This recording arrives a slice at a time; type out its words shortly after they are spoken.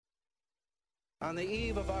On the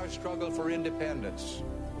eve of our struggle for independence,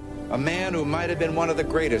 a man who might have been one of the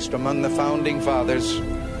greatest among the founding fathers,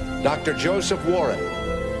 Dr. Joseph Warren,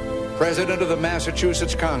 president of the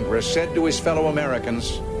Massachusetts Congress, said to his fellow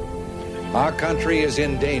Americans, "Our country is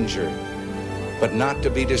in danger, but not to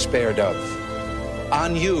be despaired of.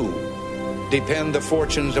 On you depend the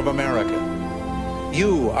fortunes of America.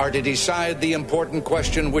 You are to decide the important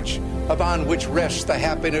question upon which rests the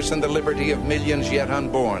happiness and the liberty of millions yet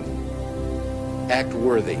unborn. Act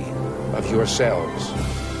worthy of yourselves."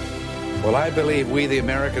 Well, I believe we, the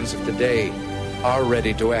Americans of today, are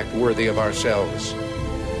ready to act worthy of ourselves.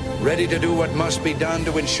 Ready to do what must be done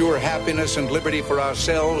to ensure happiness and liberty for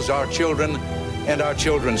ourselves, our children, and our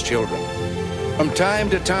children's children. From time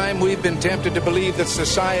to time, we've been tempted to believe that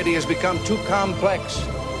society has become too complex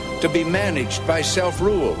to be managed by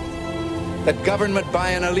self-rule, that government by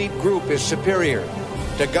an elite group is superior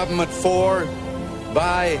to government for,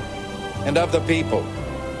 by, and of the people.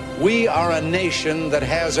 We are a nation that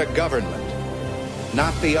has a government,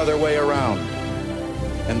 not the other way around.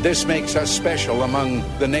 And this makes us special among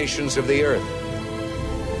the nations of the earth.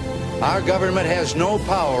 Our government has no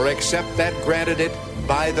power except that granted it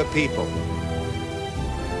by the people.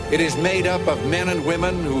 It is made up of men and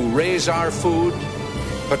women who raise our food,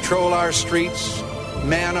 patrol our streets,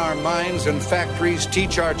 man our mines and factories,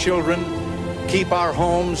 teach our children, keep our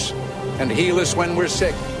homes, and heal us when we're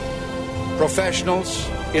sick. Professionals,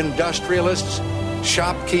 industrialists,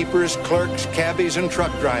 shopkeepers, clerks, cabbies, and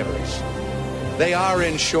truck drivers. They are,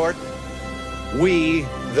 in short, we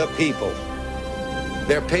the people.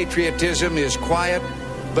 Their patriotism is quiet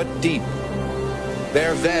but deep.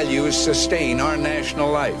 Their values sustain our national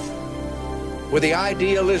life. With the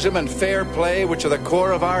idealism and fair play which are the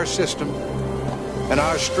core of our system and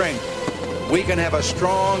our strength, we can have a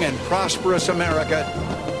strong and prosperous America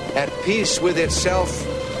at peace with itself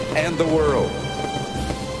and the world.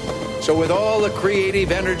 So with all the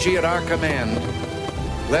creative energy at our command,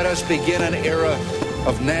 let us begin an era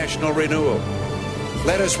of national renewal.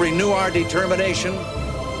 Let us renew our determination,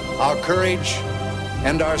 our courage,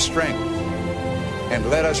 and our strength. And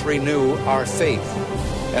let us renew our faith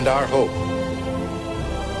and our hope.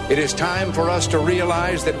 It is time for us to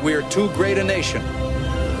realize that we're too great a nation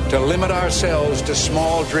to limit ourselves to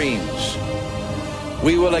small dreams.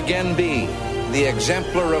 We will again be the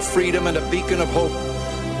exemplar of freedom and a beacon of hope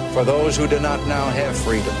for those who do not now have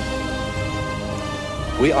freedom.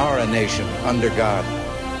 We are a nation under God,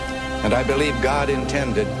 and I believe God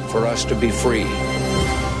intended for us to be free.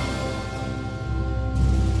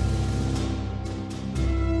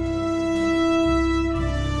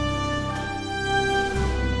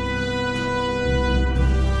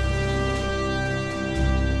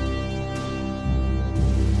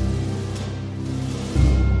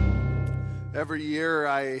 Every year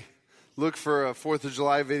I look for a 4th of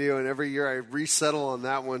July video, and every year I resettle on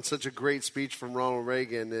that one. Such a great speech from Ronald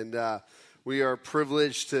Reagan, and we are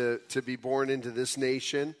privileged to be born into this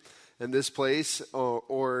nation and this place,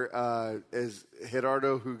 or as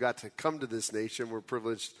Gerardo, who got to come to this nation, we're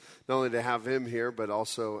privileged not only to have him here, but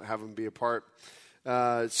also have him be a part.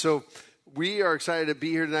 So we are excited to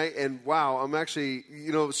be here tonight, and wow, I'm actually,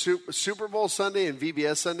 Super Bowl Sunday and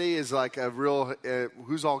VBS Sunday is like a real,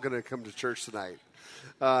 who's all going to come to church tonight?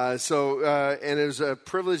 And it was a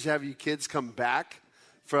privilege to have you kids come back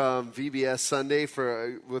from VBS Sunday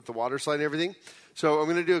with the water slide and everything. So I'm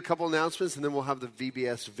going to do a couple announcements, and then we'll have the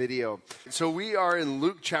VBS video. So we are in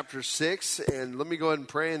Luke chapter 6, and let me go ahead and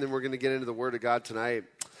pray, and then we're going to get into the Word of God tonight.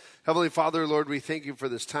 Heavenly Father, Lord, we thank you for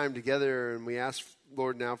this time together, and we ask,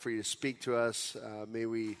 Lord, now for you to speak to us. May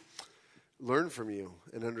we learn from you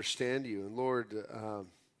and understand you. And Lord,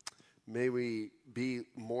 may we be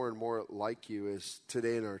more and more like you, as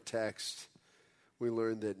today in our text we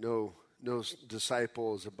learn that no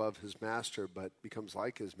disciple is above his master, but becomes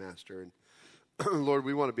like his master. And Lord,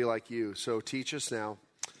 we want to be like you. So teach us now.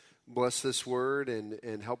 Bless this word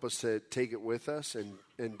and help us to take it with us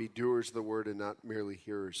and be doers of the word and not merely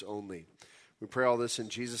hearers only. We pray all this in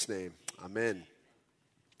Jesus' name. Amen.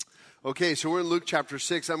 Okay, so we're in Luke chapter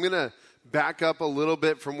 6. I'm going to back up a little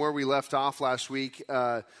bit from where we left off last week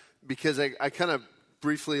because I kind of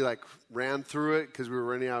briefly ran through it because we were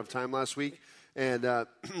running out of time last week. And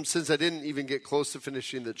since I didn't even get close to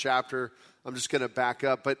finishing the chapter, I'm just going to back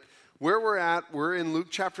up. But where we're at, we're in Luke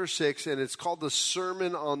chapter 6, and it's called the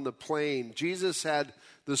Sermon on the Plain. Jesus had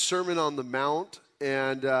the Sermon on the Mount,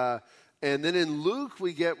 and then in Luke,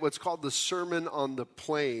 we get what's called the Sermon on the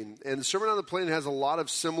Plain. And the Sermon on the Plain has a lot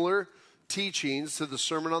of similar teachings to the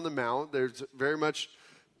Sermon on the Mount. There's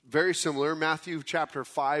very similar. Matthew chapter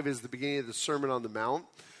 5 is the beginning of the Sermon on the Mount.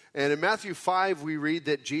 And in Matthew 5, we read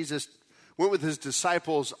that Jesus went with his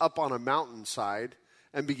disciples up on a mountainside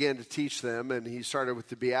and began to teach them, and he started with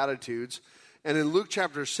the Beatitudes. And in Luke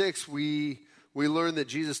chapter 6, we learn that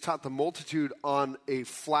Jesus taught the multitude on a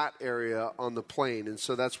flat area on the plain, and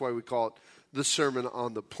so that's why we call it the Sermon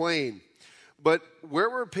on the Plain. But where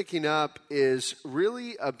we're picking up is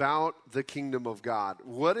really about the kingdom of God,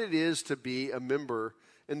 what it is to be a member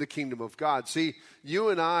in the kingdom of God. See, you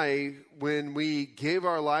and I, when we gave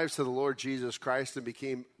our lives to the Lord Jesus Christ and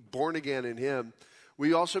became born again in him,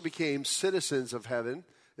 we also became citizens of heaven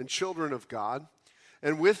and children of God.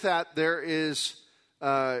 And with that, there's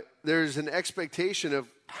an expectation of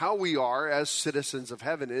how we are as citizens of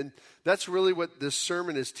heaven. And that's really what this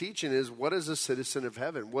sermon is teaching, is what is a citizen of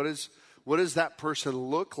heaven? What does that person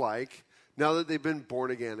look like now that they've been born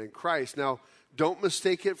again in Christ? Now, don't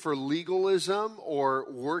mistake it for legalism or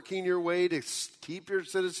working your way to keep your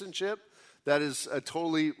citizenship. That is a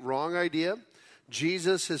totally wrong idea.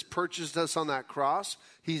 Jesus has purchased us on that cross.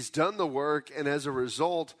 He's done the work, and as a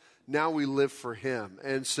result, now we live for him.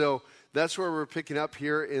 And so that's where we're picking up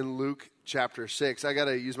here in Luke chapter 6. I got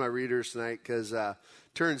to use my readers tonight because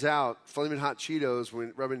turns out Flamin' Hot Cheetos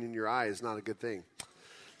when rubbing in your eye is not a good thing.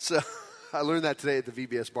 So I learned that today at the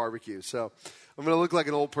VBS barbecue. So I'm going to look like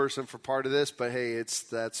an old person for part of this, but hey,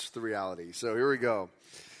 that's the reality. So here we go.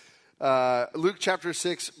 Luke chapter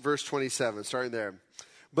 6, verse 27, starting there.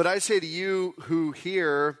 But I say to you who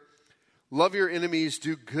hear, love your enemies,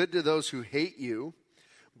 do good to those who hate you,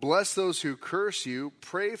 bless those who curse you,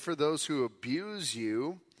 pray for those who abuse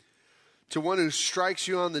you. To one who strikes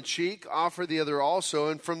you on the cheek, offer the other also,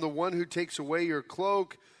 and from the one who takes away your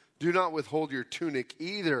cloak, do not withhold your tunic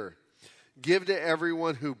either. Give to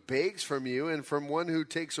everyone who begs from you, and from one who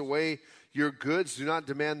takes away your goods, do not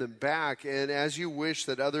demand them back. And as you wish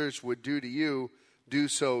that others would do to you, do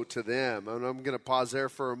so to them. And I'm going to pause there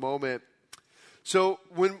for a moment. So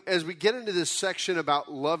as we get into this section about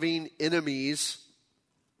loving enemies,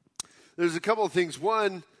 there's a couple of things.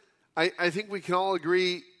 One, I think we can all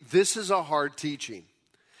agree this is a hard teaching.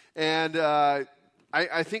 And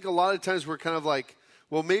I think a lot of times we're kind of like,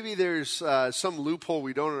 well, maybe there's some loophole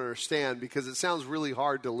we don't understand because it sounds really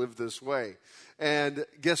hard to live this way. And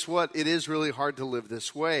guess what? It is really hard to live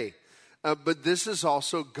this way. But this is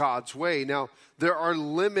also God's way. Now, there are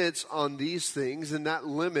limits on these things, and that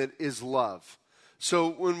limit is love. So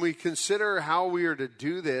when we consider how we are to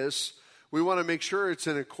do this, we want to make sure it's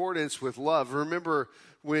in accordance with love. Remember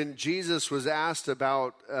when Jesus was asked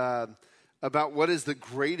about what is the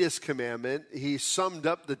greatest commandment, he summed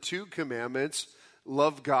up the two commandments,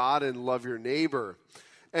 love God and love your neighbor.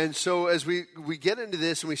 And so as we get into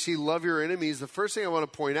this and we see love your enemies, the first thing I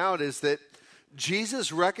want to point out is that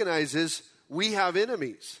Jesus recognizes we have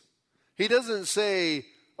enemies. He doesn't say,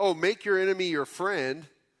 oh, make your enemy your friend.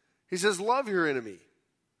 He says, love your enemy.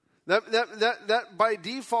 That by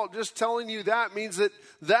default, just telling you that means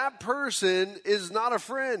that person is not a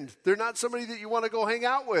friend. They're not somebody that you want to go hang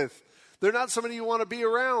out with. They're not somebody you want to be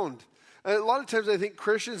around. And a lot of times I think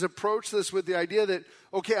Christians approach this with the idea that,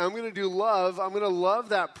 okay, I'm going to do love. I'm going to love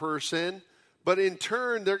that person, but in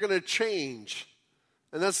turn, they're going to change.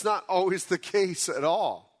 And that's not always the case at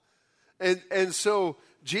all. And so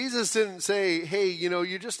Jesus didn't say, hey,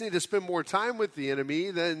 you just need to spend more time with the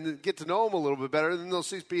enemy, then get to know them a little bit better, then they'll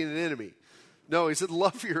cease being an enemy. No, he said,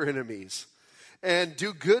 love your enemies and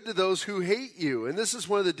do good to those who hate you. And this is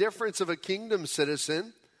one of the difference of a kingdom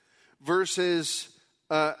citizen versus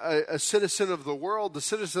a citizen of the world. The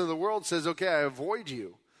citizen of the world says, okay, I avoid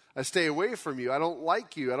you. I stay away from you. I don't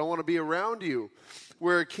like you. I don't want to be around you.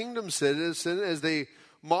 Where a kingdom citizen, as they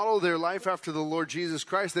model their life after the Lord Jesus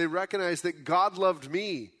Christ, they recognize that God loved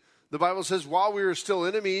me. The Bible says, while we were still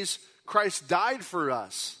enemies, Christ died for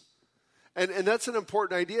us. And that's an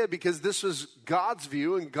important idea because this was God's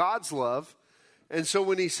view and God's love. And so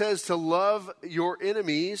when he says to love your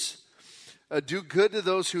enemies, do good to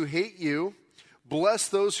those who hate you, bless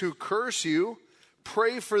those who curse you,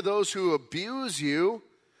 pray for those who abuse you,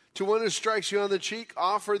 to one who strikes you on the cheek,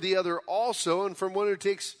 offer the other also, and from one who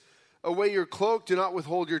takes away your cloak, do not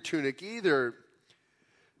withhold your tunic either.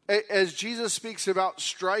 As Jesus speaks about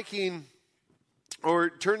striking or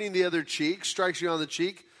turning the other cheek, strikes you on the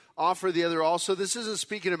cheek, offer the other also. This isn't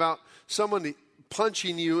speaking about someone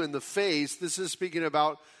punching you in the face. This is speaking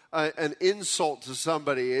about an insult to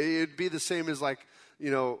somebody. It'd be the same as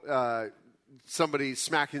somebody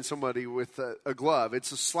smacking somebody with a glove.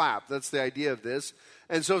 It's a slap. That's the idea of this.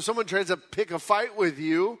 And so if someone tries to pick a fight with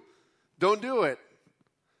you, don't do it.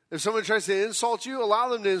 If someone tries to insult you, allow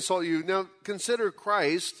them to insult you. Now, consider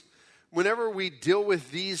Christ. Whenever we deal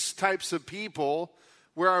with these types of people,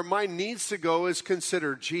 where our mind needs to go is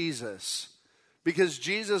consider Jesus. because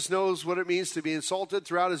Jesus knows what it means to be insulted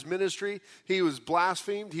throughout his ministry. He was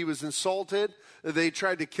blasphemed. He was insulted. They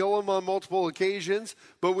tried to kill him on multiple occasions.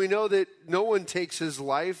 But we know that no one takes his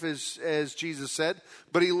life, as Jesus said,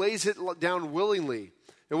 but he lays it down willingly.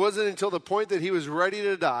 It wasn't until the point that he was ready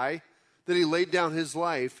to die that he laid down his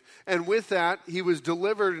life. And with that, he was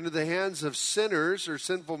delivered into the hands of sinners or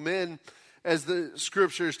sinful men, as the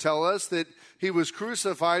scriptures tell us, that he was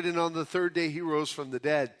crucified, and on the third day he rose from the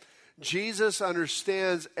dead. Jesus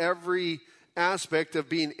understands every aspect of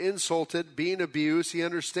being insulted, being abused. He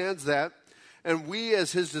understands that. And we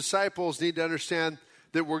as his disciples need to understand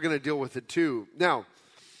that we're going to deal with it too. Now,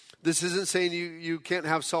 this isn't saying you can't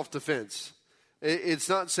have self-defense. It's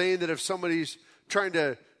not saying that if somebody's trying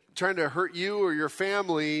to hurt you or your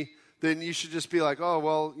family, then you should just be like, oh,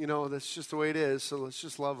 well, that's just the way it is, so let's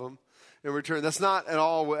just love them in return. That's not at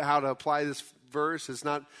all how to apply this verse. It's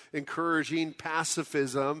not encouraging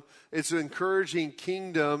pacifism. It's encouraging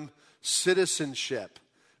kingdom citizenship,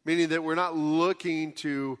 meaning that we're not looking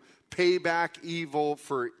to pay back evil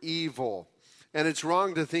for evil. And it's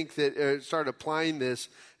wrong to think that, start applying this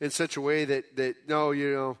in such a way that no,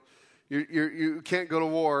 you can't go to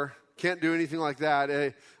war, can't do anything like that.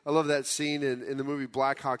 I love that scene in the movie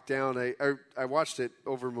Black Hawk Down. I watched it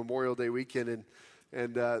over Memorial Day weekend,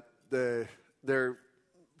 and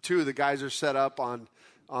two of the guys are set up on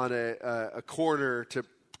a corner to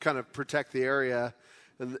kind of protect the area,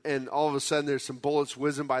 and all of a sudden there's some bullets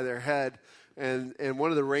whizzing by their head, and one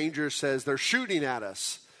of the rangers says, they're shooting at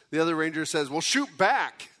us. The other ranger says, well, shoot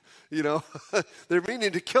back. They're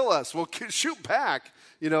meaning to kill us. Well, shoot back.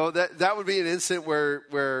 That would be an incident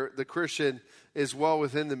where the Christian is well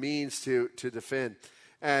within the means to defend.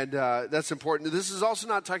 And that's important. This is also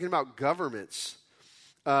not talking about governments.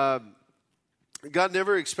 God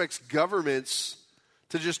never expects governments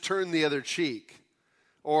to just turn the other cheek,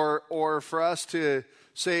 or for us to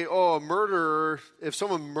say, oh, a murderer, if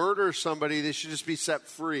someone murders somebody, they should just be set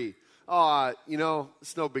free.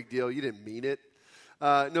 It's no big deal. You didn't mean it.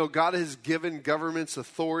 No, God has given governments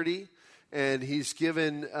authority, and he's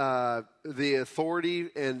given the authority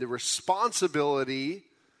and the responsibility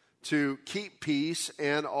to keep peace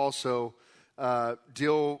and also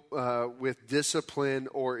deal with discipline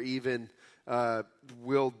or even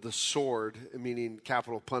wield the sword, meaning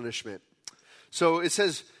capital punishment. So it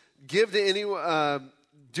says, give to anyone,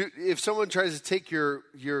 if someone tries to take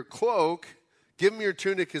your cloak, give him your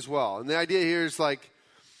tunic as well. And the idea here is like,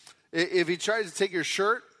 if he tries to take your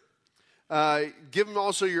shirt, give him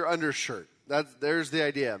also your undershirt. There's the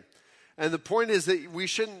idea. And the point is that we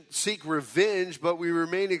shouldn't seek revenge, but we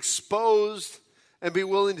remain exposed and be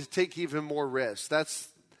willing to take even more risks.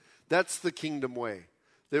 That's the kingdom way.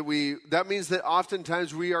 That means that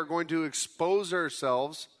oftentimes we are going to expose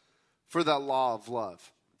ourselves for that law of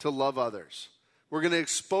love, to love others. We're going to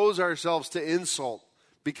expose ourselves to insult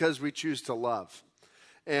because we choose to love.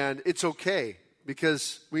 And it's okay,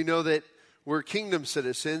 because we know that we're kingdom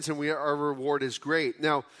citizens and our reward is great.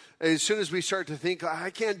 Now, as soon as we start to think, I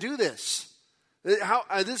can't do this.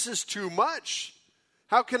 This is too much.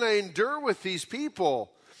 How can I endure with these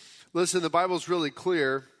people? Listen, the Bible's really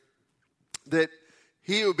clear that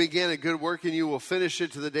he who began a good work in you will finish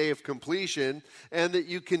it to the day of completion, and that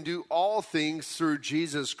you can do all things through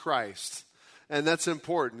Jesus Christ. And that's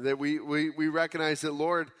important, that we recognize that,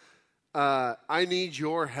 Lord, I need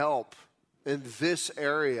your help in this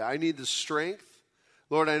area. I need the strength.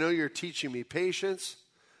 Lord, I know you're teaching me patience,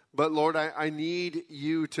 but Lord, I need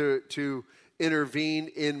you to intervene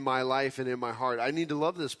in my life and in my heart. I need to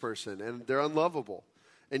love this person, and they're unlovable.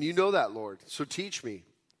 And you know that, Lord, so teach me.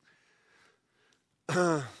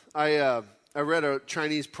 I read a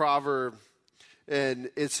Chinese proverb, and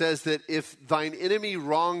it says that if thine enemy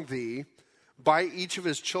wrong thee, buy each of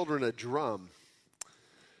his children a drum.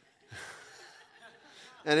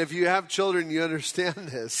 And if you have children, you understand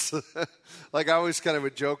this. Like, I always kind of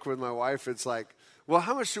would joke with my wife. It's like, well,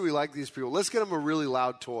 how much do we like these people? Let's get them a really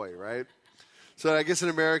loud toy, right? So I guess in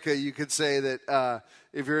America, you could say that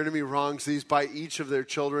if your enemy wrongs these, buy each of their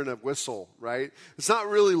children a whistle, right? It's not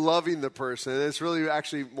really loving the person. It's really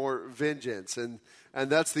actually more vengeance. And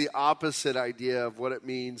that's the opposite idea of what it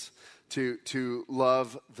means to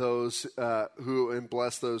love those who and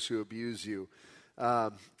bless those who abuse you.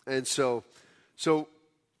 And so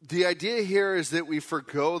the idea here is that we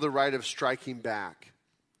forgo the right of striking back.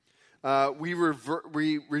 We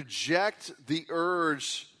reject the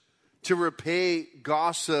urge to repay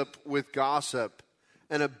gossip with gossip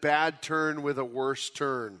and a bad turn with a worse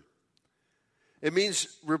turn. It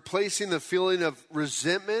means replacing the feeling of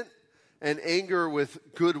resentment and anger with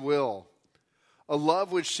goodwill, a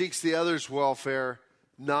love which seeks the other's welfare,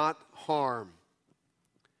 not harm.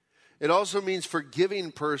 It also means forgiving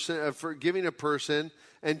a person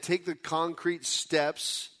and take the concrete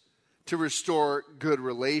steps to restore good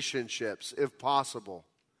relationships, if possible.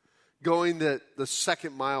 Going the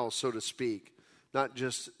second mile, so to speak, not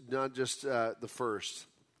just the first.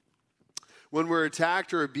 When we're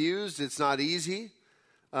attacked or abused, it's not easy,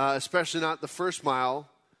 especially not the first mile,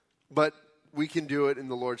 but we can do it in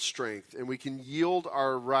the Lord's strength, and we can yield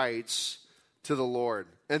our rights to the Lord.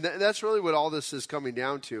 And that's really what all this is coming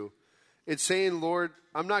down to. It's saying, Lord,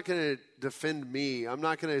 I'm not going to defend me. I'm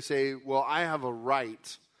not going to say, well, I have a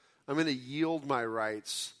right. I'm going to yield my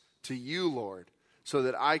rights to you, Lord, so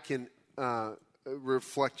that I can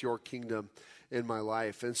reflect your kingdom in my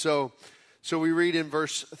life. And so we read in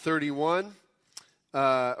verse 31,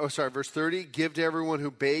 verse 30, give to everyone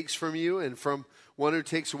who begs from you, and from one who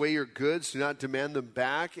takes away your goods, do not demand them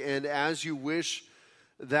back. And as you wish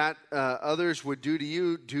that others would do to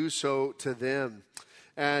you, do so to them.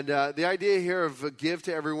 And the idea here of give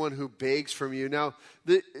to everyone who begs from you. Now,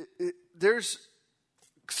 there's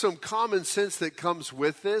some common sense that comes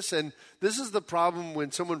with this, and this is the problem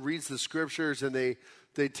when someone reads the scriptures and they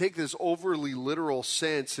take this overly literal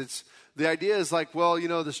sense. It's the idea is like, well,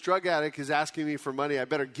 this drug addict is asking me for money, I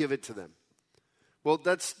better give it to them. Well,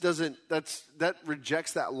 that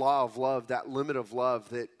rejects that law of love, that limit of love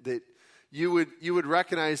that you would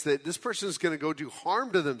recognize that this person is going to go do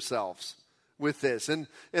harm to themselves with this. And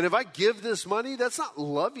if I give this money, that's not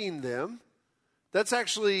loving them. That's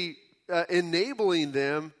actually enabling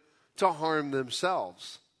them to harm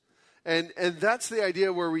themselves. And that's the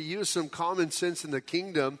idea where we use some common sense in the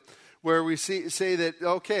kingdom, where we say that,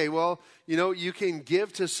 okay, well, you can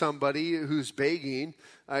give to somebody who's begging.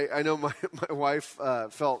 I know my wife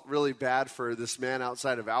felt really bad for this man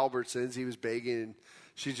outside of Albertsons. He was begging, and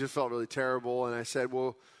she just felt really terrible. And I said,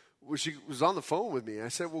 well, she was on the phone with me. I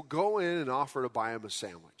said, well, go in and offer to buy him a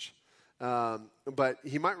sandwich. But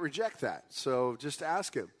he might reject that, so just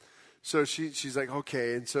ask him. So she's like,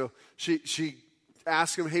 okay. And so she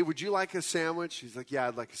asked him, hey, would you like a sandwich? He's like, yeah,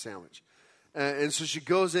 I'd like a sandwich. And so she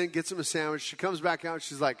goes in, gets him a sandwich. She comes back out, and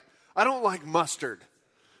she's like, I don't like mustard.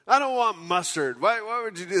 I don't want mustard. Why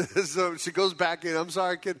would you do this? So she goes back in. I'm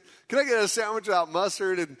sorry, can I get a sandwich without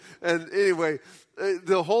mustard? And anyway,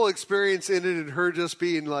 the whole experience ended in her just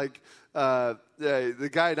being like, the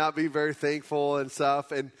guy not being very thankful and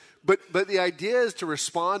stuff. But the idea is to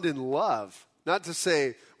respond in love, not to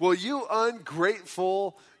say, well, you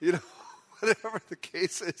ungrateful, whatever the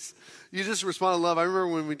case is. You just respond in love. I remember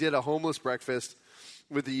when we did a homeless breakfast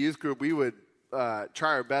with the youth group, we would try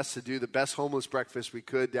our best to do the best homeless breakfast we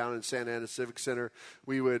could down in Santa Ana Civic Center.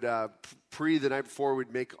 We would, the night before,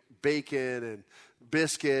 we'd make bacon and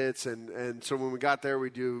biscuits. And so when we got there,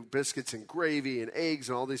 we'd do biscuits and gravy and eggs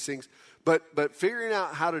and all these things. But figuring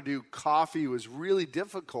out how to do coffee was really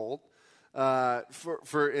difficult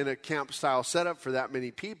for in a camp-style setup for that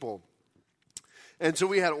many people. And so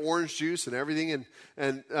we had orange juice and everything,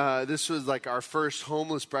 and this was like our first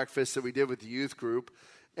homeless breakfast that we did with the youth group.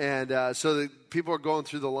 And so the people are going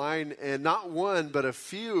through the line, and not one but a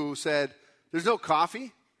few said, there's no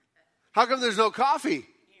coffee? How come there's no coffee?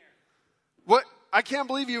 What? I can't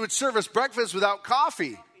believe you would serve us breakfast without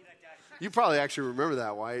coffee. You probably actually remember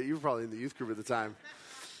that, Wyatt. You were probably in the youth group at the time.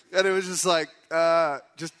 And it was just like,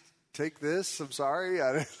 just take this. I'm sorry.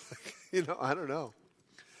 I don't know.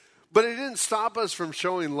 But it didn't stop us from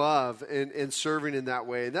showing love and serving in that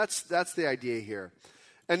way. And that's the idea here.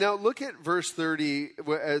 And now look at verse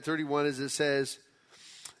 31 as it says,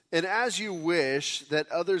 and as you wish that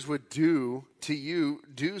others would do to you,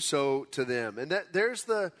 do so to them. And there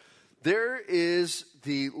is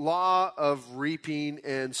the law of reaping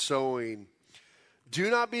and sowing. Do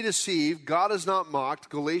not be deceived. God is not mocked.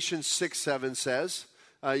 Galatians 6:7 says,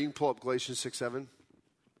 you can pull up Galatians 6:7.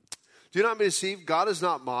 Do not be deceived. God is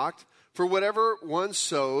not mocked. For whatever one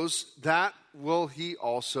sows, that will he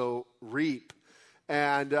also reap.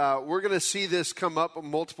 And we're going to see this come up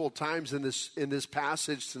multiple times in this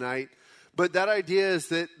passage tonight. But that idea is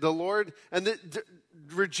that the Lord, and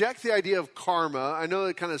reject the idea of karma. I know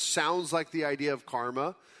it kind of sounds like the idea of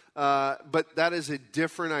karma, but that is a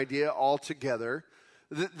different idea altogether.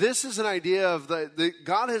 This is an idea of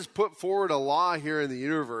God has put forward a law here in the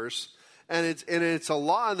universe, and it's a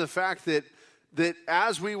law in the fact that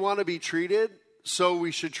as we want to be treated, so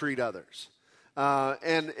we should treat others.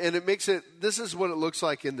 And it makes it, this is what it looks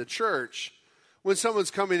like in the church. When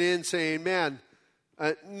someone's coming in saying, man,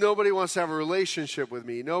 nobody wants to have a relationship with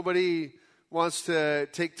me. Nobody wants to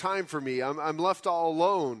take time for me. I'm left all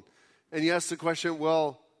alone. And you ask the question,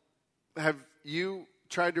 well, have you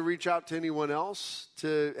tried to reach out to anyone else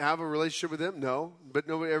to have a relationship with them? No, but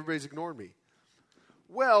everybody's ignored me.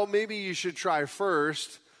 well, maybe you should try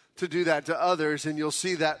first to do that to others, and you'll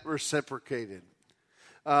see that reciprocated.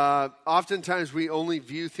 Oftentimes we only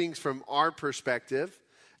view things from our perspective,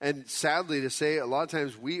 and sadly to say, a lot of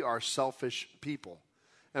times we are selfish people.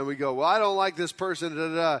 And we go, well, I don't like this person, da,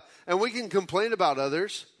 da, da. And we can complain about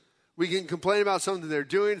others. We can complain about something they're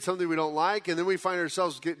doing, something we don't like, and then we find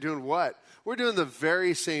ourselves doing what? We're doing the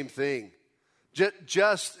very same thing.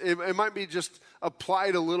 It might be just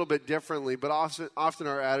applied a little bit differently, but often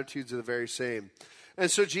our attitudes are the very same. And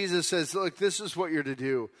so Jesus says, look, this is what you're to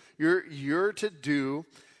do. You're to do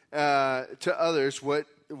to others what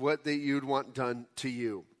you'd want done to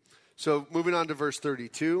you. So moving on to verse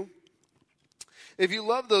 32. If you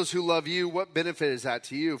love those who love you, what benefit is that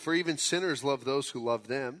to you? For even sinners love those who love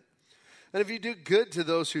them. And if you do good to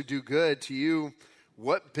those who do good to you,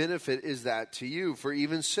 what benefit is that to you? For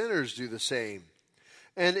even sinners do the same.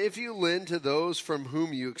 And if you lend to those from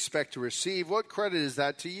whom you expect to receive, what credit is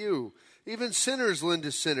that to you? Even sinners lend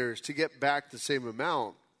to sinners to get back the same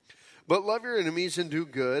amount. But love your enemies and do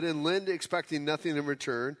good, and lend expecting nothing in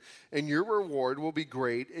return, and your reward will be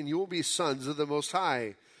great, and you will be sons of the Most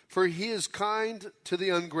High. For he is kind to the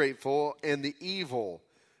ungrateful and the evil.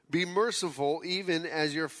 Be merciful, even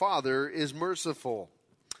as your Father is merciful.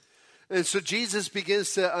 And so Jesus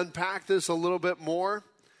begins to unpack this a little bit more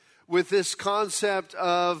with this concept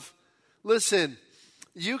of, listen,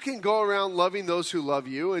 you can go around loving those who love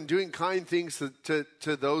you and doing kind things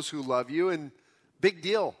to those who love you, and big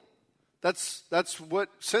deal. That's what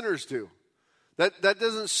sinners do. That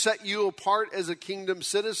doesn't set you apart as a kingdom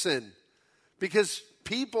citizen, because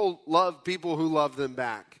people love people who love them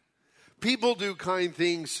back. People do kind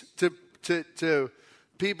things to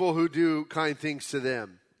people who do kind things to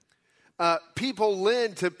them. People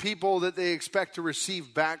lend to people that they expect to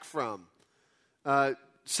receive back from.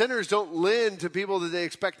 Sinners don't lend to people that they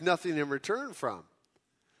expect nothing in return from.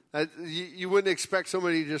 You wouldn't expect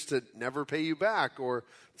somebody just to never pay you back or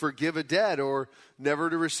forgive a debt or never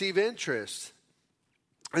to receive interest.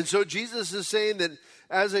 And so Jesus is saying that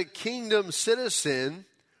as a kingdom citizen,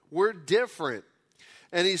 we're different.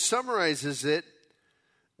 And he summarizes it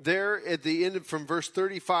there at the end from verse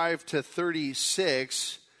 35 to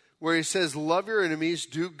 36, where he says, love your enemies,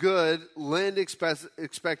 do good, lend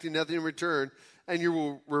expecting nothing in return, and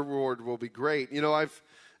your reward will be great. You know,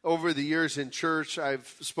 over the years in church, I've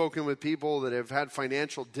spoken with people that have had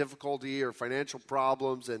financial difficulty or financial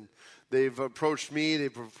problems, and they've approached me,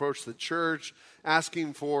 they've approached the church,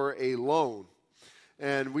 asking for a loan.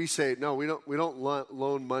 And we say, no, we don't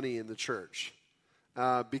loan money in the church.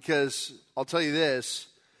 Because I'll tell you this,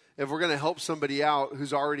 if we're going to help somebody out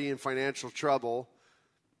who's already in financial trouble,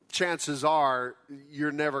 chances are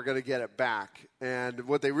you're never going to get it back. And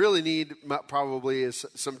what they really need probably is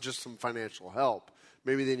some financial help.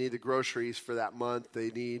 Maybe they need the groceries for that month. They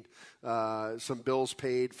need some bills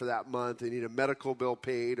paid for that month. They need a medical bill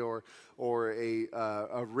paid or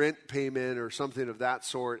a rent payment or something of that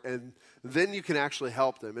sort. And then you can actually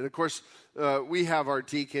help them. And, of course, we have our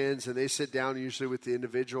deacons, and they sit down usually with the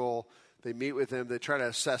individual. They meet with them. They try to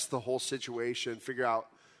assess the whole situation, figure out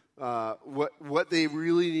what they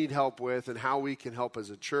really need help with and how we can help as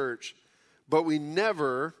a church. But we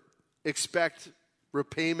never expect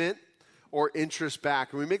repayment or interest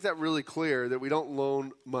back. And we make that really clear that we don't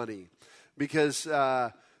loan money, because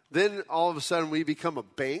then all of a sudden we become a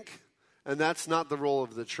bank, and that's not the role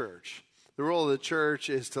of the church. The role of the church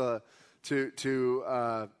is to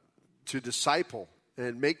disciple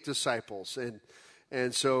and make disciples.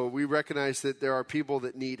 And so we recognize that there are people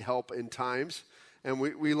that need help in times, and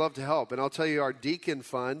we love to help. And I'll tell you, our deacon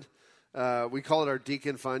fund, we call it our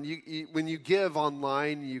deacon fund. When you give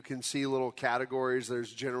online, you can see little categories.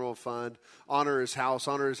 There's general fund, honor his house.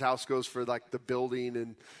 Honor his house goes for like the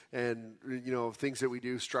building and you know, things that we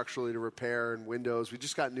do structurally to repair, and windows. We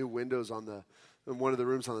just got new windows in one of the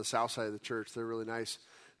rooms on the south side of the church. They're really nice.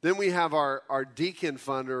 Then we have our deacon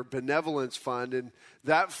fund or benevolence fund, and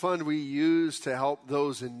that fund we use to help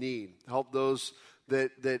those in need, help those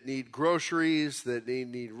that need groceries, that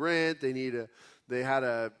need rent, they had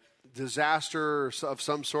a disaster of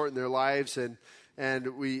some sort in their lives,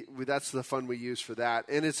 and we that's the fund we use for that.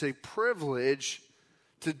 And it's a privilege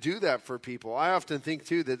to do that for people. I often think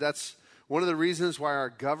too that's one of the reasons why our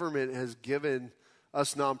government has given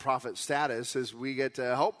us nonprofit status, is we get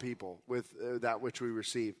to help people with that which we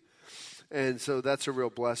receive. And so that's a real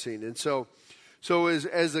blessing. And so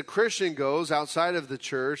as a Christian goes outside of the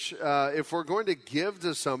church, if we're going to give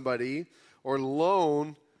to somebody or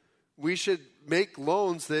loan, we should make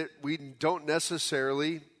loans that we don't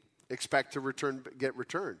necessarily expect to get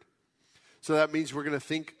returned. So that means we're going to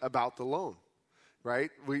think about the loan, right?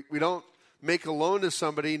 We don't make a loan to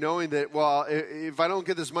somebody knowing that, well, if I don't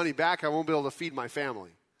get this money back, I won't be able to feed my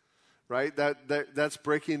family, right? That's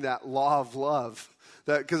breaking that law of love.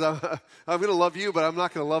 Because I'm going to love you, but I'm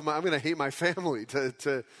not going to I'm going to hate my family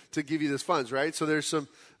to give you this funds, right? So there's some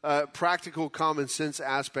practical common sense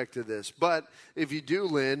aspect to this. But if you do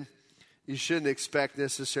lend, you shouldn't expect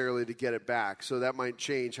necessarily to get it back. So that might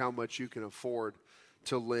change how much you can afford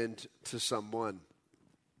to lend to someone.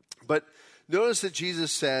 But notice that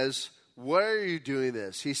Jesus says, why are you doing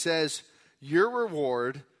this? He says, your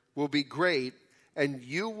reward will be great, and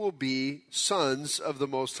you will be sons of the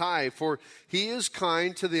Most High, for he is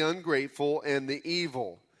kind to the ungrateful and the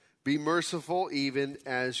evil. Be merciful even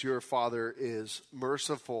as your Father is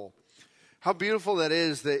merciful. How beautiful that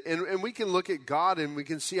is, and we can look at God and we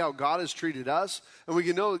can see how God has treated us, and we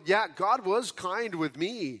can know, yeah, God was kind with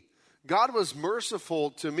me. God was merciful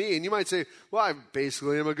to me. And you might say, well, I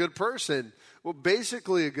basically am a good person. Well,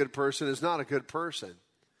 basically a good person is not a good person.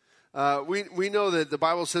 We know that the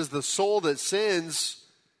Bible says the soul that sins,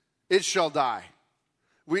 it shall die.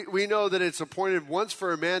 We know that it's appointed once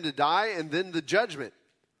for a man to die and then the judgment.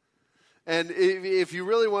 And if you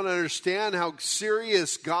really want to understand how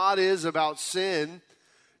serious God is about sin,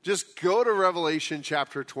 just go to Revelation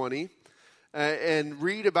chapter 20 and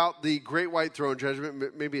read about the great white throne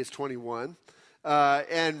judgment. Maybe it's 21.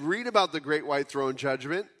 And read about the great white throne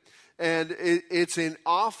judgment. And it's an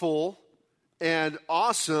awful and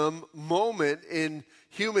awesome moment in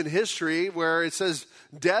human history where it says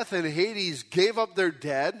death and Hades gave up their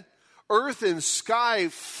dead, earth and sky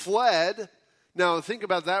fled. Now think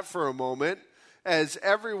about that for a moment, as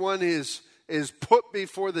everyone is put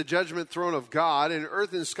before the judgment throne of God, and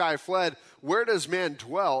earth and sky fled. Where does man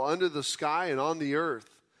dwell? Under the sky and on the earth.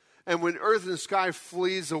 And when earth and sky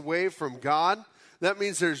flees away from God, that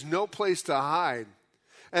means there's no place to hide.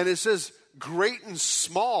 And it says great and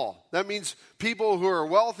small. That means people who are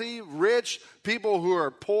wealthy, rich, people who are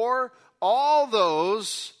poor, all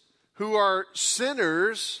those who are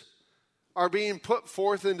sinners are being put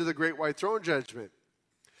forth into the great white throne judgment.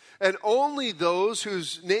 And only those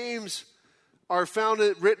whose names are found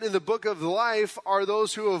written in the book of life are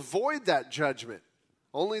those who avoid that judgment.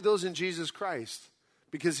 Only those in Jesus Christ,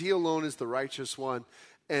 because he alone is the righteous one.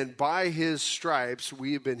 And by his stripes,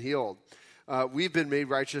 we have been healed. We've been made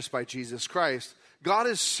righteous by Jesus Christ. God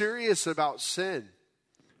is serious about sin.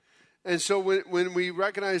 And so when we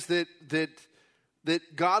recognize that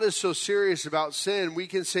God is so serious about sin, we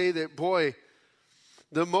can say that, boy,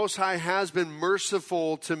 the Most High has been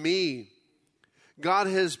merciful to me. God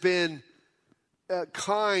has been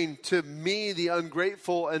kind to me, the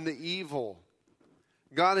ungrateful and the evil.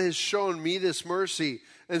 God has shown me this mercy.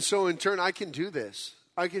 And so in turn, I can do this.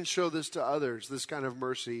 I can show this to others, this kind of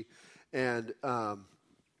mercy and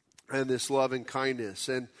this love and kindness.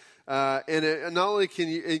 And not only can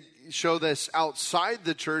you show this outside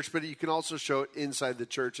the church, but you can also show it inside the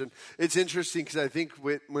church. And it's interesting because I think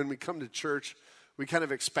when we come to church, we kind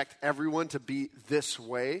of expect everyone to be this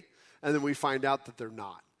way, and then we find out that they're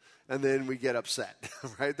not. And then we get upset,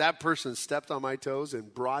 right? That person stepped on my toes in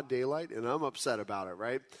broad daylight, and I'm upset about it,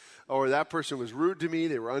 right? Or that person was rude to me,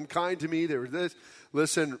 they were unkind to me, they were this.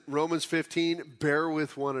 Listen, Romans 15, bear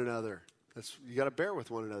with one another. You got to bear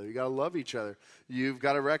with one another. You got to love each other. You've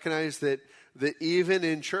got to recognize that even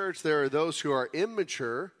in church, there are those who are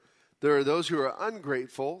immature, there are those who are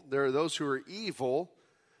ungrateful, there are those who are evil,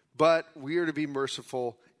 but we are to be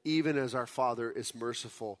merciful even as our Father is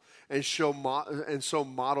merciful, and so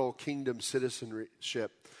model kingdom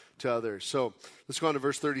citizenship to others. So let's go on to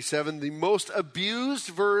verse 37, the most abused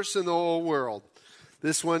verse in the whole world.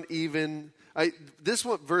 This one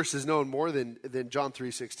verse is known more than John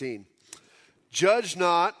 3:16. Judge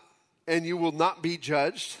not, and you will not be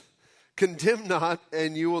judged. Condemn not,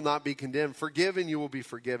 and you will not be condemned. Forgive, and you will be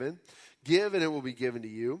forgiven. Give, and it will be given to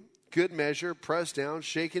you. Good measure, pressed down,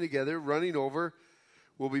 shaken together, running over,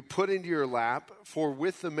 will be put into your lap. For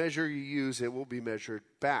with the measure you use, it will be measured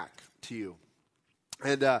back to you.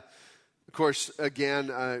 And, of course,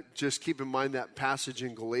 again, just keep in mind that passage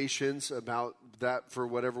in Galatians about that for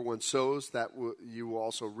whatever one sows, that you will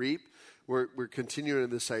also reap. We're continuing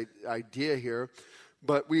this idea here.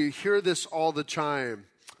 But we hear this all the time.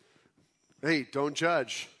 Hey, don't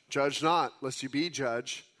judge. Judge not, lest you be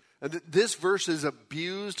judged. And this verse is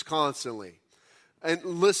abused constantly. And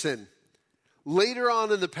listen, later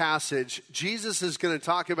on in the passage, Jesus is going to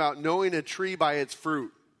talk about knowing a tree by its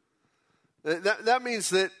fruit. That means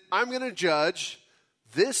that I'm going to judge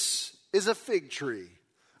this is a fig tree.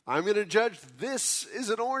 I'm going to judge this is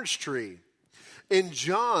an orange tree. In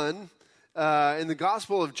John, in the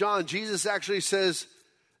Gospel of John, Jesus actually says,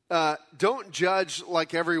 don't judge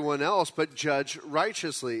like everyone else, but judge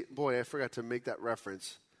righteously. Boy, I forgot to make that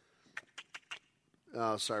reference.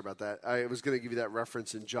 Oh, sorry about that. I was going to give you that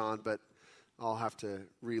reference in John, but I'll have to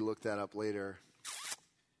re-look that up later.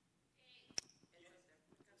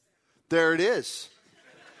 There it is.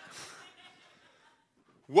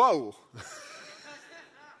 Whoa.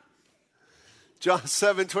 John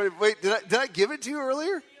 7:20. Wait, did I give it to you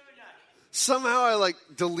earlier? Somehow I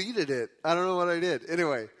deleted it. I don't know what I did.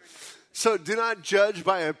 Anyway, so do not judge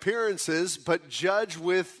by appearances, but judge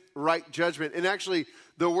with right judgment. And actually,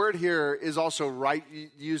 the word here is also right,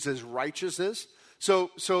 used as righteousness. So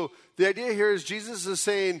the idea here is Jesus is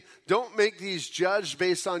saying, don't make these judgments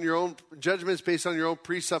based on your own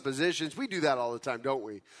presuppositions. We do that all the time, don't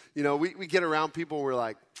we? You know, we get around people and we're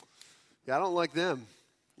like, yeah, I don't like them.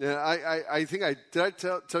 Yeah, I think did I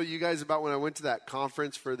tell you guys about when I went to that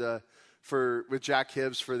conference with Jack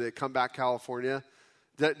Hibbs for the Come Back California?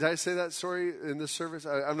 Did I say that story in this service?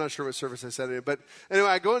 I'm not sure what service I said it in. But anyway,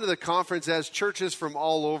 I go into the conference as churches from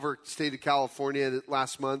all over the state of California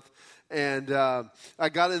last month. And I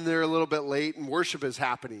got in there a little bit late, and worship is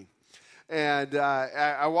happening. And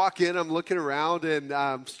I walk in, I'm looking around, and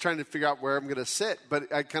I'm trying to figure out where I'm going to sit.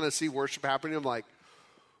 But I kind of see worship happening. I'm like,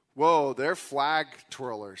 whoa, they're flag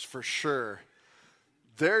twirlers for sure.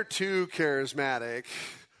 They're too charismatic.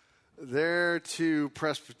 They're too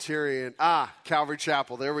Presbyterian. Calvary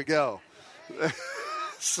Chapel. There we go.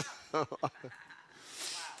 so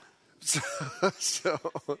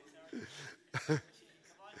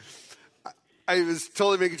I was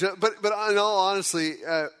totally making joke. But in all honesty,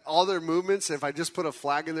 all their movements, if I just put a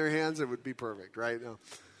flag in their hands, it would be perfect, right? No.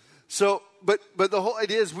 So, but the whole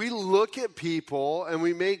idea is we look at people and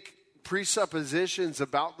we make presuppositions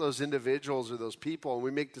about those individuals or those people, and we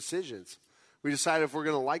make decisions. We decide if we're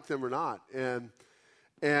going to like them or not.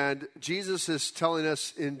 And Jesus is telling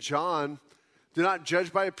us in John, do not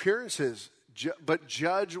judge by appearances, but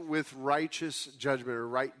judge with righteous judgment or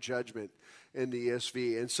right judgment in the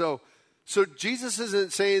ESV. And so Jesus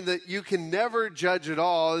isn't saying that you can never judge at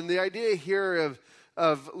all. And the idea here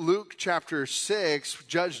of Luke chapter 6,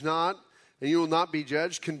 judge not, and you will not be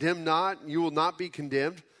judged. Condemn not, and you will not be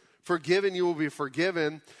condemned. Forgive, and you will be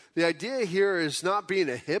forgiven. The idea here is not being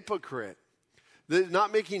a hypocrite.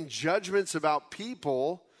 Not making judgments about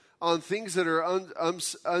people on things that are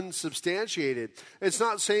unsubstantiated. It's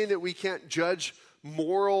not saying that we can't judge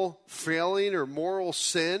moral failing or moral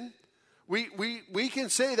sin. We can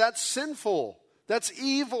say that's sinful. That's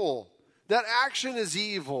evil. That action is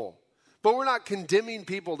evil. But we're not condemning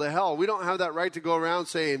people to hell. We don't have that right to go around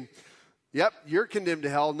saying, yep, you're condemned to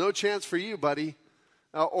hell. No chance for you, buddy.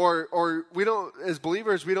 Or we don't, as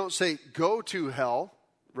believers, we don't say, go to hell,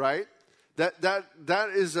 right? That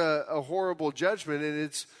is a horrible judgment, and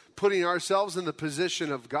it's putting ourselves in the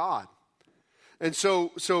position of God. And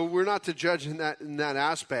so we're not to judge in that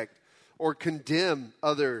aspect or condemn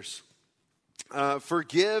others.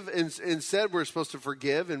 Forgive, instead we're supposed to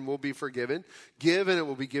forgive and we'll be forgiven. Give and it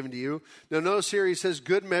will be given to you. Now notice here he says,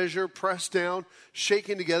 good measure, pressed down,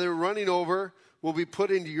 shaken together, running over, will be put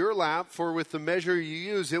into your lap, for with the measure you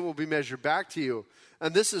use, it will be measured back to you.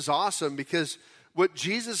 And this is awesome because what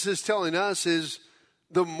Jesus is telling us is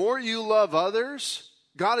the more you love others,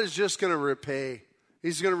 God is just going to repay.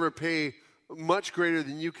 He's going to repay much greater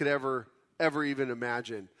than you could ever even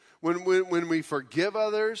imagine. When we forgive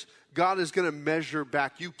others, God is going to measure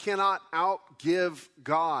back. You cannot outgive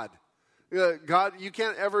God. God, you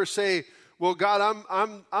can't ever say, "Well, God,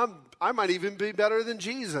 I might even be better than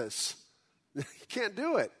Jesus." You can't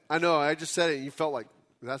do it. I know. I just said it, and you felt like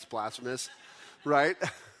that's blasphemous, right?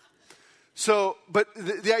 So, but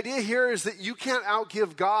the idea here is that you can't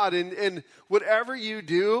outgive God, and whatever you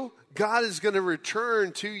do, God is going to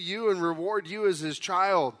return to you and reward you as His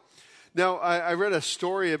child. Now, I read a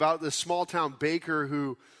story about this small-town baker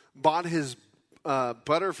who bought his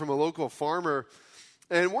butter from a local farmer.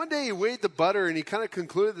 And one day he weighed the butter, and he kind of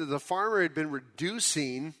concluded that the farmer had been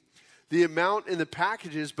reducing the amount in the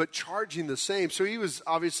packages but charging the same. So he was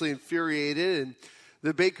obviously infuriated, and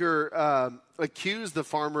the baker accused the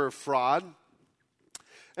farmer of fraud.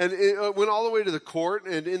 And it went all the way to the court,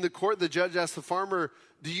 and in the court the judge asked the farmer,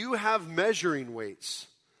 "Do you have measuring weights?"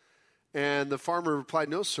 And the farmer replied,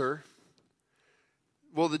 "No, sir."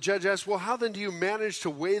 Well, the judge asked, "Well, how then do you manage to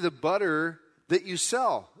weigh the butter that you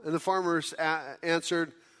sell?" And the farmer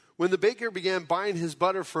answered, "When the baker began buying his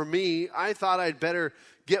butter from me, I thought I'd better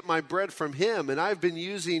get my bread from him, and I've been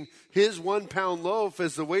using his 1 pound loaf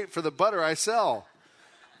as the weight for the butter I sell.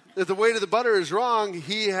 If the weight of the butter is wrong,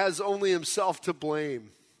 he has only himself to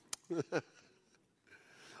blame."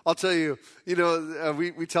 I'll tell you,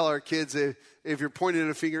 we tell our kids if you're pointing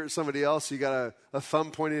a finger at somebody else, you got a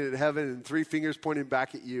thumb pointing at heaven and 3 fingers pointing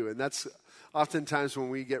back at you. And that's oftentimes when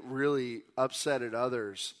we get really upset at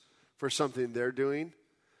others for something they're doing,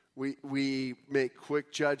 we make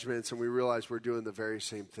quick judgments and we realize we're doing the very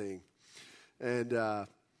same thing. And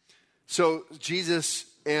so Jesus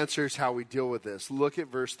answers how we deal with this. Look at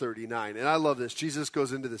verse 39. And I love this. Jesus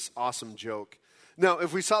goes into this awesome joke. Now,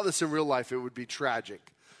 if we saw this in real life, it would be tragic.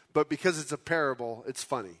 But because it's a parable, it's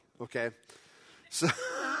funny, okay? So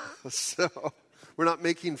we're not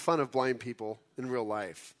making fun of blind people in real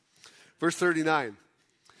life. Verse 39.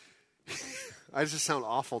 I just sound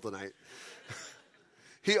awful tonight.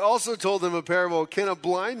 He also told them a parable. Can a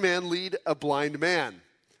blind man lead a blind man?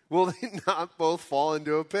 Will they not both fall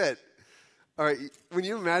into a pit? All right, when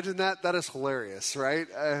you imagine that is hilarious, right?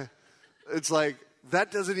 It's like,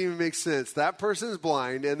 that doesn't even make sense. That person is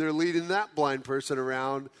blind, and they're leading that blind person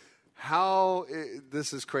around.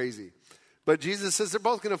 This is crazy. But Jesus says they're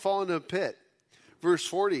both going to fall into a pit. Verse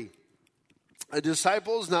 40, a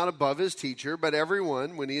disciple is not above his teacher, but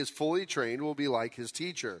everyone, when he is fully trained, will be like his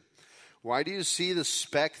teacher. Why do you see the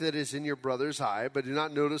speck that is in your brother's eye, but do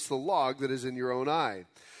not notice the log that is in your own eye?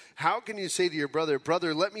 How can you say to your brother,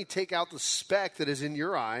 brother, let me take out the speck that is in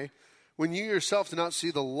your eye, when you yourself do not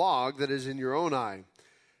see the log that is in your own eye?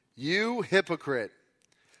 You hypocrite.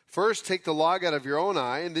 First take the log out of your own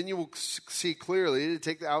eye, and then you will see clearly to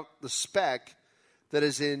take out the speck that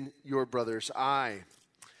is in your brother's eye.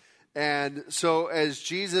 And so as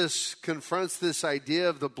Jesus confronts this idea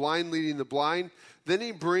of the blind leading the blind, then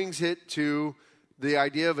he brings it to the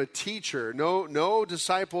idea of a teacher. No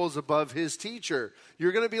disciple is above his teacher.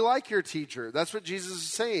 You're going to be like your teacher. That's what Jesus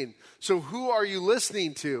is saying. So who are you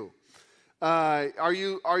listening to? Are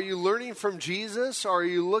you learning from Jesus, or are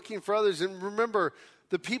you looking for others? And remember,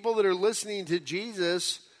 the people that are listening to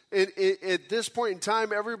Jesus, at this point in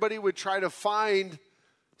time, everybody would try to find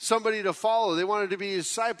somebody to follow. They wanted to be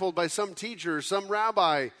discipled by some teacher, some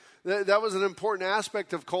rabbi. That was an important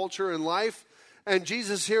aspect of culture and life. And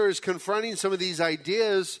Jesus here is confronting some of these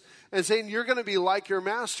ideas and saying, you're going to be like your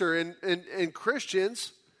master. And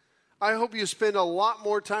Christians, I hope you spend a lot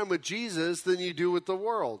more time with Jesus than you do with the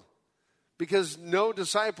world. Because no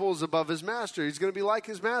disciple is above his master. He's going to be like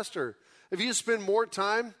his master. If you spend more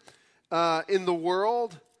time in the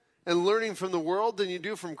world and learning from the world than you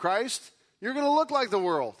do from Christ, you're going to look like the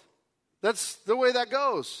world. That's the way that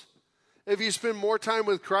goes. If you spend more time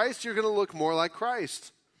with Christ, you're going to look more like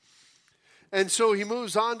Christ. And so he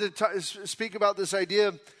moves on to speak about this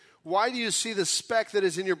idea. Why do you see the speck that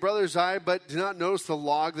is in your brother's eye, but do not notice the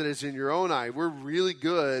log that is in your own eye? We're really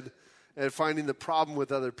good at finding the problem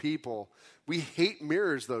with other people. We hate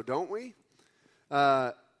mirrors, though, don't we?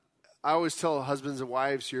 I always tell husbands and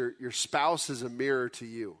wives, your spouse is a mirror to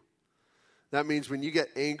you. That means when you get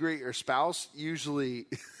angry at your spouse, usually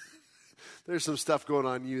there's some stuff going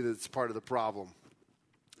on in you that's part of the problem.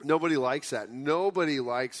 Nobody likes that. Nobody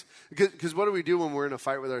likes, because what do we do when we're in a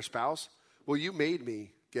fight with our spouse? Well, you made me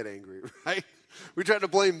get angry, right? We try to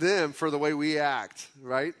blame them for the way we act,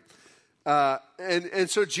 right? And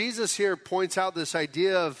so Jesus here points out this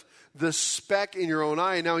idea of the speck in your own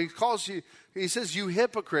eye. Now he says, you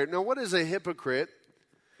hypocrite. Now what is a hypocrite?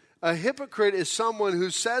 A hypocrite is someone who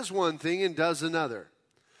says one thing and does another.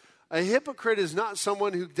 A hypocrite is not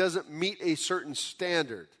someone who doesn't meet a certain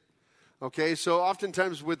standard. Okay, so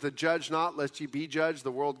oftentimes with the judge not, lest ye be judged,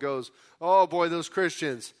 the world goes, oh boy, those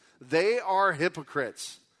Christians, they are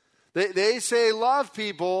hypocrites. They say love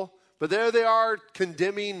people, but there they are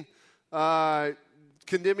condemning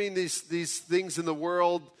these things in the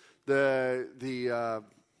world, the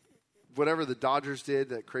whatever the Dodgers did,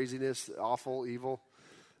 that craziness, awful, evil.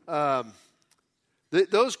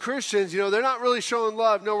 Those Christians, they're not really showing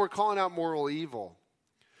love. No, we're calling out moral evil.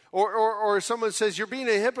 Or someone says, you're being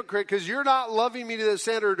a hypocrite because you're not loving me to the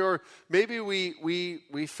standard. Or maybe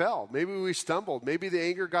we fell. Maybe we stumbled. Maybe the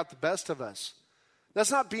anger got the best of us.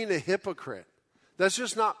 That's not being a hypocrite. That's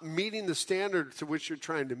just not meeting the standard to which you're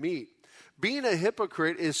trying to meet. Being a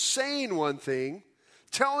hypocrite is saying one thing,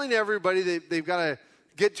 telling everybody that they've got to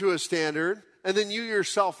get to a standard, and then you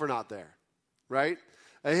yourself are not there, right?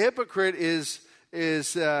 A hypocrite is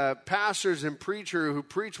pastors and preachers who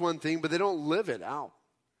preach one thing, but they don't live it out.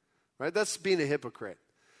 Right? That's being a hypocrite.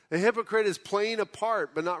 A hypocrite is playing a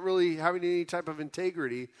part, but not really having any type of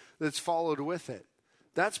integrity that's followed with it.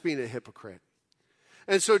 That's being a hypocrite.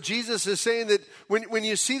 And so Jesus is saying that when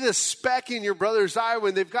you see this speck in your brother's eye,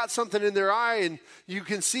 when they've got something in their eye and you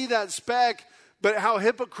can see that speck, but how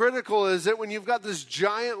hypocritical is it when you've got this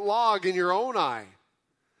giant log in your own eye?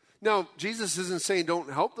 Now, Jesus isn't saying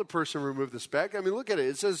don't help the person remove the speck. I mean, look at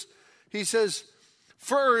it. He says,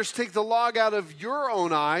 first take the log out of your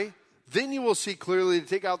own eye, then you will see clearly to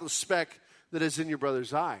take out the speck that is in your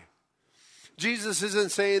brother's eye. Jesus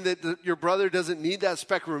isn't saying that your brother doesn't need that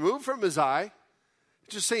speck removed from his eye.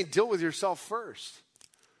 He's just saying deal with yourself first.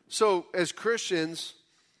 So as Christians,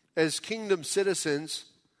 as kingdom citizens,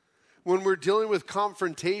 when we're dealing with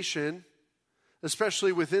confrontation,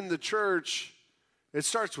 especially within the church, it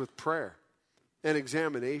starts with prayer and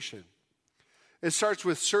examination. It starts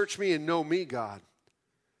with search me and know me, God.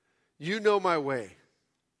 You know my way.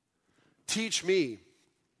 Teach me.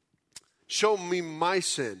 Show me my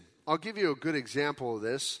sin. I'll give you a good example of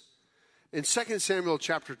this. In 2 Samuel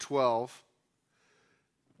chapter 12,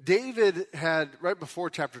 right before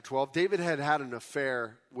chapter 12, David had an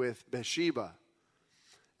affair with Bathsheba.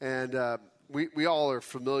 And we all are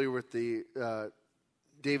familiar with the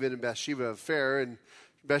David and Bathsheba affair. And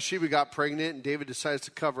Bathsheba got pregnant, and David decides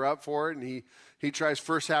to cover up for it. And he tries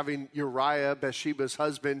first having Uriah, Bathsheba's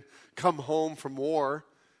husband, come home from war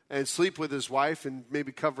and sleep with his wife and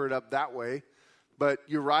maybe cover it up that way. But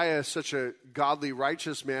Uriah, such a godly,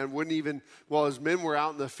 righteous man, wouldn't even, while his men were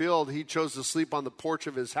out in the field, he chose to sleep on the porch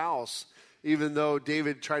of his house, even though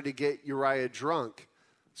David tried to get Uriah drunk.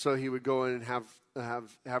 So he would go in and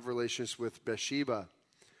have relations with Bathsheba.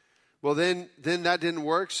 Well, then that didn't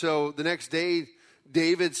work. So the next day,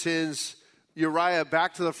 David sends Uriah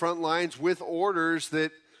back to the front lines with orders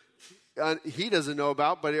that he doesn't know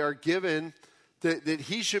about, but are given that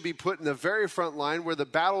he should be put in the very front line where the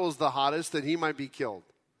battle is the hottest, that he might be killed.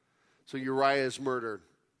 So Uriah is murdered.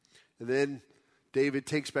 And then David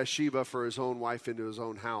takes Bathsheba for his own wife into his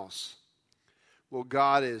own house. Well,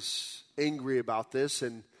 God is angry about this.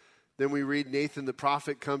 And then we read Nathan the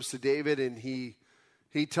prophet comes to David, and he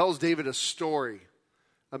tells David a story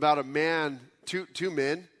about a man, two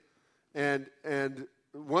men, and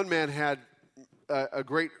one man had a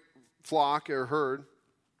great flock or herd.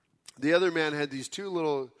 The other man had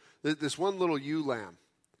this one little ewe lamb,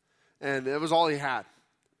 and that was all he had.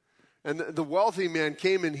 And the wealthy man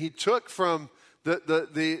came and he took from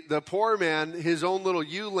the poor man his own little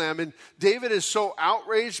ewe lamb. And David is so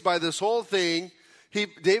outraged by this whole thing,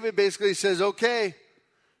 David basically says, okay.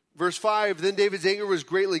 Verse 5, then David's anger was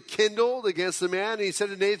greatly kindled against the man. And he said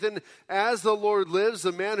to Nathan, as the Lord lives,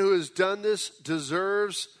 the man who has done this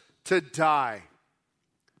deserves to die.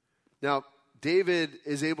 Now, David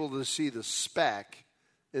is able to see the speck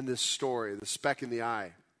in this story, the speck in the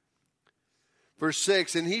eye. Verse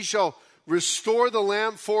 6, and he shall restore the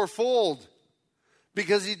lamb fourfold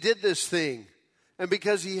because he did this thing and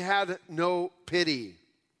because he had no pity.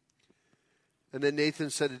 And then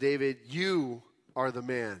Nathan said to David, you are the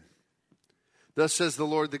man. Thus says the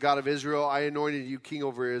Lord, the God of Israel, I anointed you king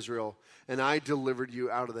over Israel, and I delivered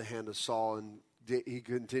you out of the hand of Saul. And he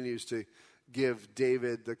continues to give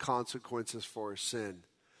David the consequences for his sin.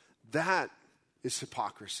 That is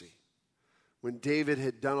hypocrisy. When David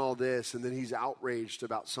had done all this and then he's outraged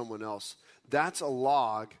about someone else, that's a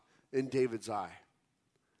log in David's eye.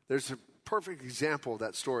 There's a perfect example of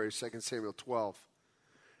that story, 2 Samuel 12.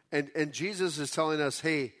 And Jesus is telling us,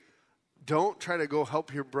 hey, don't try to go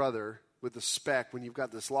help your brother with the speck when you've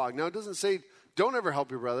got this log. Now, it doesn't say don't ever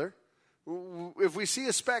help your brother. If we see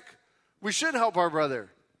a speck, we should help our brother.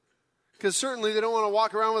 Because certainly they don't want to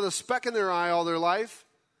walk around with a speck in their eye all their life.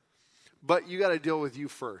 But you got to deal with you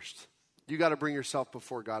first. You got to bring yourself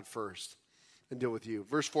before God first and deal with you.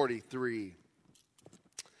 Verse 43.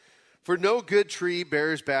 For no good tree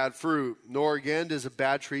bears bad fruit, nor again does a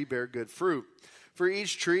bad tree bear good fruit. For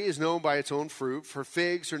each tree is known by its own fruit. For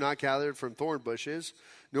figs are not gathered from thorn bushes,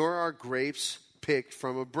 nor are grapes picked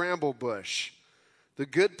from a bramble bush. The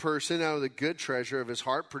good person out of the good treasure of his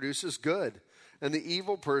heart produces good, and the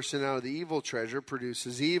evil person out of the evil treasure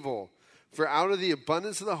produces evil. For out of the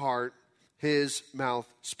abundance of the heart, his mouth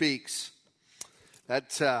speaks.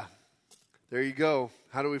 There you go.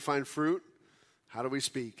 How do we find fruit? How do we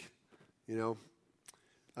speak?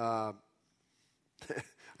 I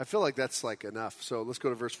feel like that's like enough. So let's go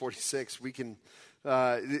to verse 46. We can.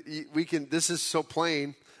 This is so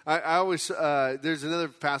plain. I always. There's another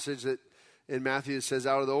passage that in Matthew that says,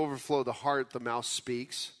 "Out of the overflow of the heart, the mouth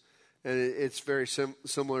speaks," and it's very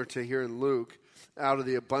similar to here in Luke. Out of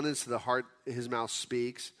the abundance of the heart, his mouth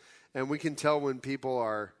speaks, and we can tell when people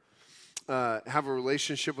are have a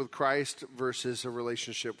relationship with Christ versus a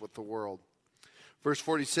relationship with the world. Verse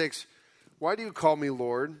 46. Why do you call me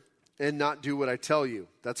Lord and not do what I tell you?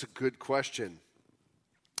 That's a good question.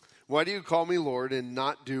 Why do you call me Lord and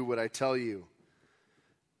not do what I tell you?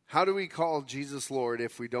 How do we call Jesus Lord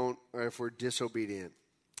if we don't, or if we're disobedient?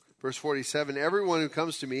 Verse 47, everyone who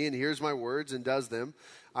comes to me and hears my words and does them,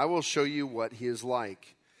 I will show you what he is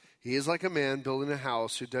like. He is like a man building a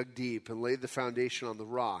house who dug deep and laid the foundation on the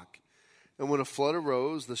rock. And when a flood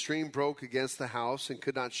arose, the stream broke against the house and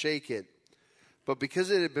could not shake it. But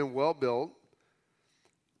because it had been well built,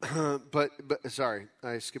 I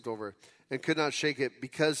skipped over it. And could not shake it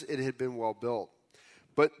because it had been well built.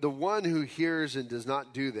 But the one who hears and does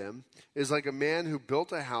not do them is like a man who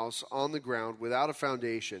built a house on the ground without a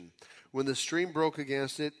foundation. When the stream broke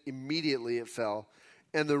against it, immediately it fell,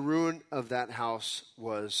 and the ruin of that house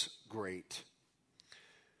was great.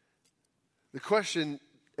 The question,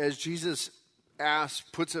 as Jesus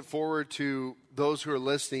puts it forward to those who are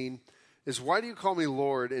listening, is why do you call me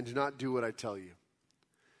Lord and do not do what I tell you?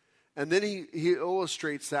 And then he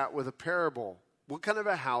illustrates that with a parable. What kind of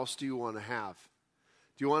a house do you want to have?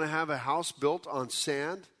 Do you want to have a house built on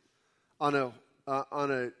sand, on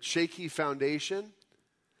a shaky foundation?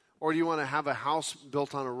 Or do you want to have a house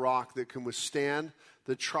built on a rock that can withstand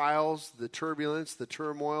the trials, the turbulence, the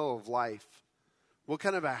turmoil of life? What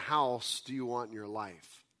kind of a house do you want in your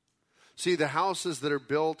life? See, the houses that are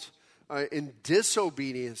built in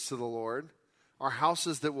disobedience to the Lord are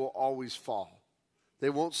houses that will always fall. They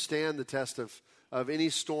won't stand the test of any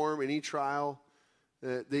storm, any trial.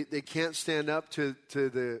 They can't stand up to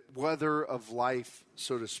the weather of life,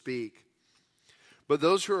 so to speak. But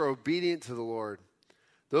those who are obedient to the Lord,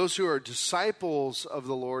 those who are disciples of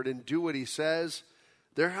the Lord and do what he says,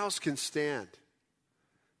 their house can stand.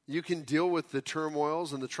 You can deal with the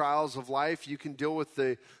turmoils and the trials of life. You can deal with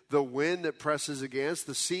the wind that presses against,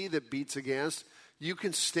 the sea that beats against. You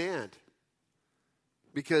can stand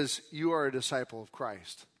because you are a disciple of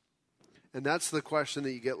Christ. And that's the question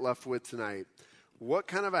that you get left with tonight. What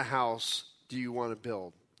kind of a house do you want to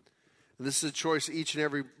build? And this is a choice each and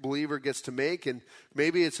every believer gets to make, and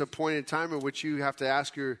maybe it's a point in time in which you have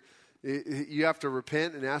to you have to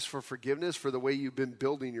repent and ask for forgiveness for the way you've been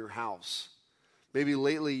building your house. Maybe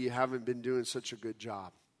lately you haven't been doing such a good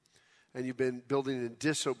job, and you've been building in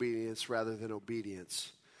disobedience rather than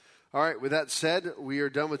obedience. All right, with that said, we are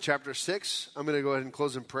done with chapter 6. I'm going to go ahead and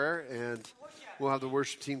close in prayer, and we'll have the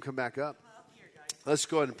worship team come back up. Let's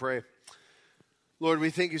go ahead and pray. Lord,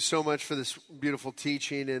 we thank you so much for this beautiful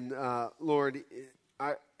teaching. And Lord,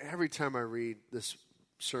 every time I read this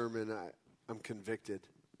sermon, I'm convicted.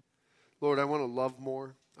 Lord, I want to love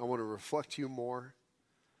more. I want to reflect you more.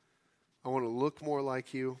 I want to look more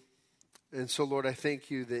like you. And so, Lord, I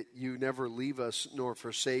thank you that you never leave us nor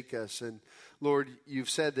forsake us. And Lord,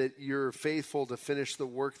 you've said that you're faithful to finish the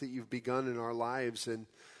work that you've begun in our lives. And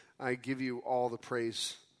I give you all the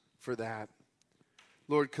praise for that.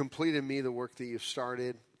 Lord, complete in me the work that you've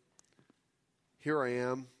started. Here I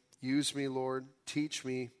am. Use me, Lord. Teach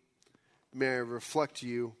me. May I reflect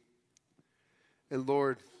you. And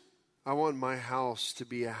Lord, I want my house to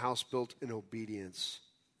be a house built in obedience.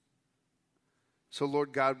 So,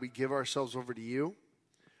 Lord God, we give ourselves over to you.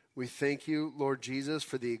 We thank you, Lord Jesus,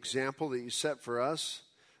 for the example that you set for us.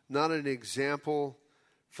 Not an example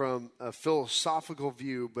from a philosophical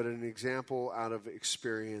view, but an example out of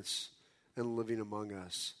experience and living among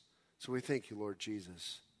us. So we thank you, Lord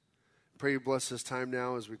Jesus. Pray you bless this time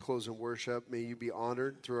now as we close in worship. May you be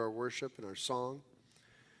honored through our worship and our song.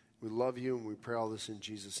 We love you, and we pray all this in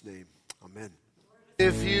Jesus' name. Amen.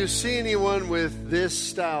 If you see anyone with this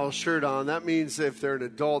style shirt on, that means if they're an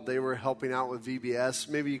adult, they were helping out with VBS.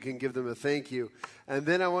 Maybe you can give them a thank you. And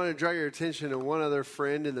then I want to draw your attention to one other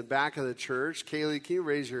friend in the back of the church. Kaylee, can you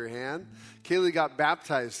raise your hand? Kaylee got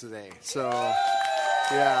baptized today. So,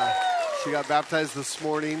 yeah, she got baptized this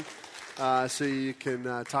morning. So you can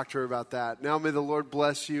talk to her about that. Now may the Lord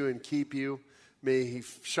bless you and keep you. May he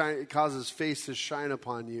cause his face to shine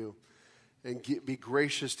upon you and be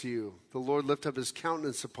gracious to you. The Lord lift up his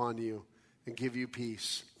countenance upon you and give you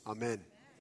peace. Amen.